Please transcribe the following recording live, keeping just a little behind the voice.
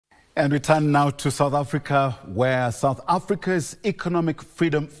And we turn now to South Africa, where South Africa's Economic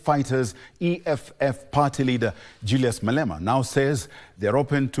Freedom Fighters EFF party leader Julius Malema now says they're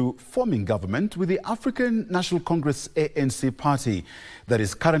open to forming government with the African National Congress ANC party that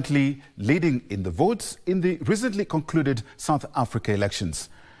is currently leading in the votes in the recently concluded South Africa elections.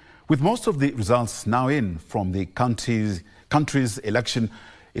 With most of the results now in from the country's election,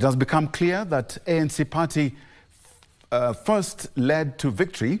 it has become clear that ANC party first led to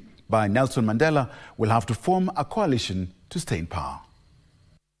victory by Nelson Mandela will have to form a coalition to stay in power.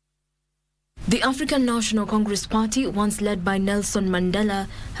 The African National Congress Party, once led by Nelson Mandela,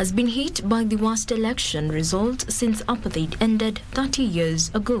 has been hit by the worst election result since apartheid ended 30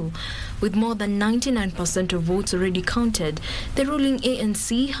 years ago. With more than 99% of votes already counted, the ruling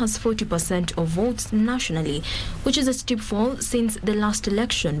ANC has 40% of votes nationally, which is a steep fall since the last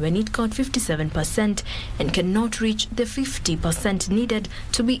election when it got 57% and cannot reach the 50% needed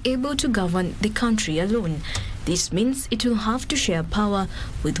to be able to govern the country alone. This means it will have to share power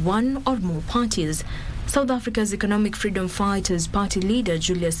with one or more parties. South Africa's Economic Freedom Fighters party leader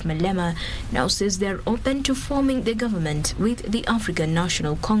Julius Malema now says they are open to forming the government with the African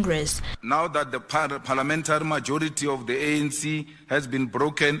National Congress. Now that the parliamentary majority of the ANC has been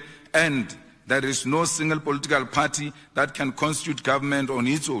broken and there is no single political party that can constitute government on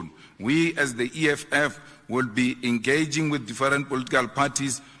its own, we as the EFF will be engaging with different political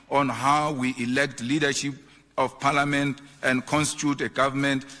parties on how we elect leadership of parliament and constitute a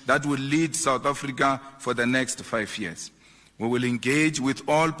government that will lead South Africa for the next 5 years. We will engage with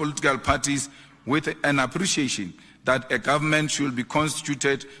all political parties with an appreciation that a government should be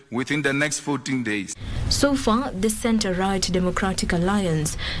constituted within the next 14 days. So far, the centre-right Democratic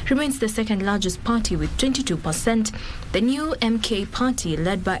Alliance remains the second largest party with 22%. The new MK party,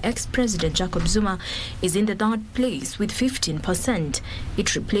 led by ex-President Jacob Zuma, is in the third place with 15%.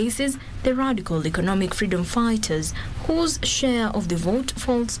 It replaces the Radical Economic Freedom Fighters, whose share of the vote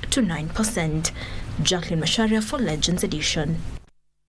falls to 9%. Jacqueline Masharia for Legends Edition.